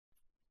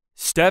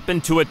Step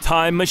into a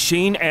time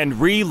machine and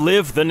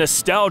relive the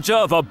nostalgia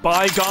of a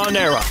bygone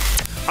era.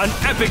 An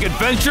epic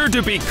adventure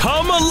to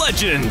become a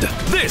legend.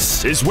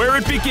 This is where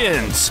it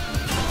begins.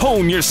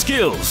 Hone your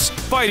skills.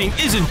 Fighting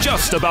isn't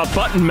just about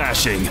button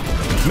mashing.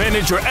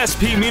 Manage your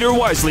SP meter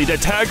wisely to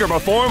tag or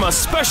perform a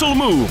special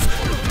move.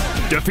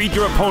 Defeat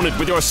your opponent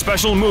with your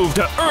special move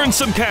to earn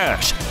some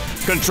cash.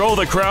 Control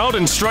the crowd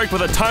and strike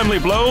with a timely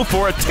blow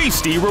for a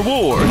tasty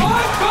reward.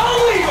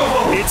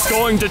 Unbelievable! It's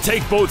going to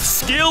take both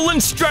skill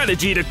and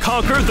strategy to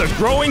conquer the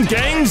growing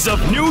gangs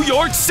of New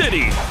York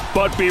City.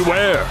 But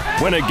beware,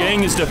 when a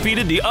gang is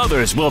defeated, the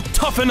others will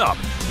toughen up.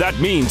 That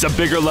means a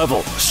bigger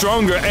level,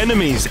 stronger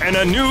enemies, and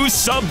a new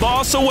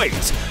sub-boss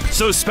awaits.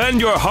 So spend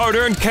your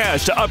hard-earned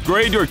cash to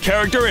upgrade your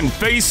character and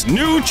face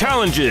new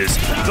challenges.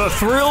 The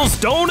thrills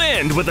don't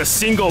end with a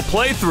single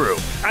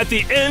playthrough. At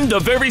the end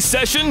of every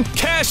session,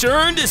 cash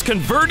earned is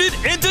converted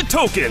into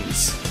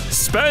tokens.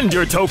 Spend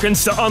your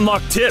tokens to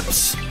unlock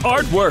tips,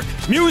 artwork,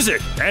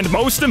 music, and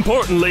most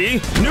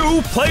importantly,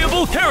 new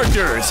playable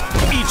characters,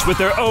 each with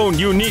their own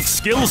unique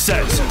skill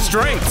sets,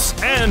 strengths,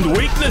 and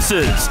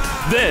weaknesses.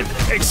 Then,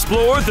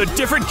 explore the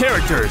different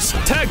characters,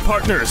 tag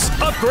partners,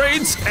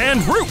 upgrades,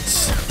 and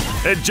routes.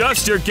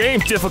 Adjust your game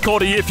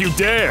difficulty if you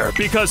dare,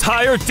 because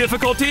higher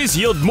difficulties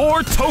yield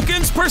more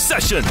tokens per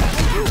session.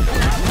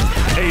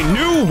 A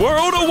new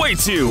world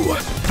awaits you.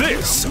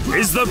 This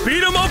is the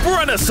Beat 'em Up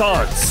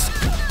Renaissance.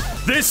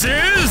 This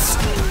is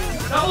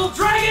Double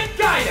Dragon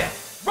Gaiden,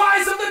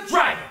 Rise of the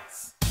Dragon.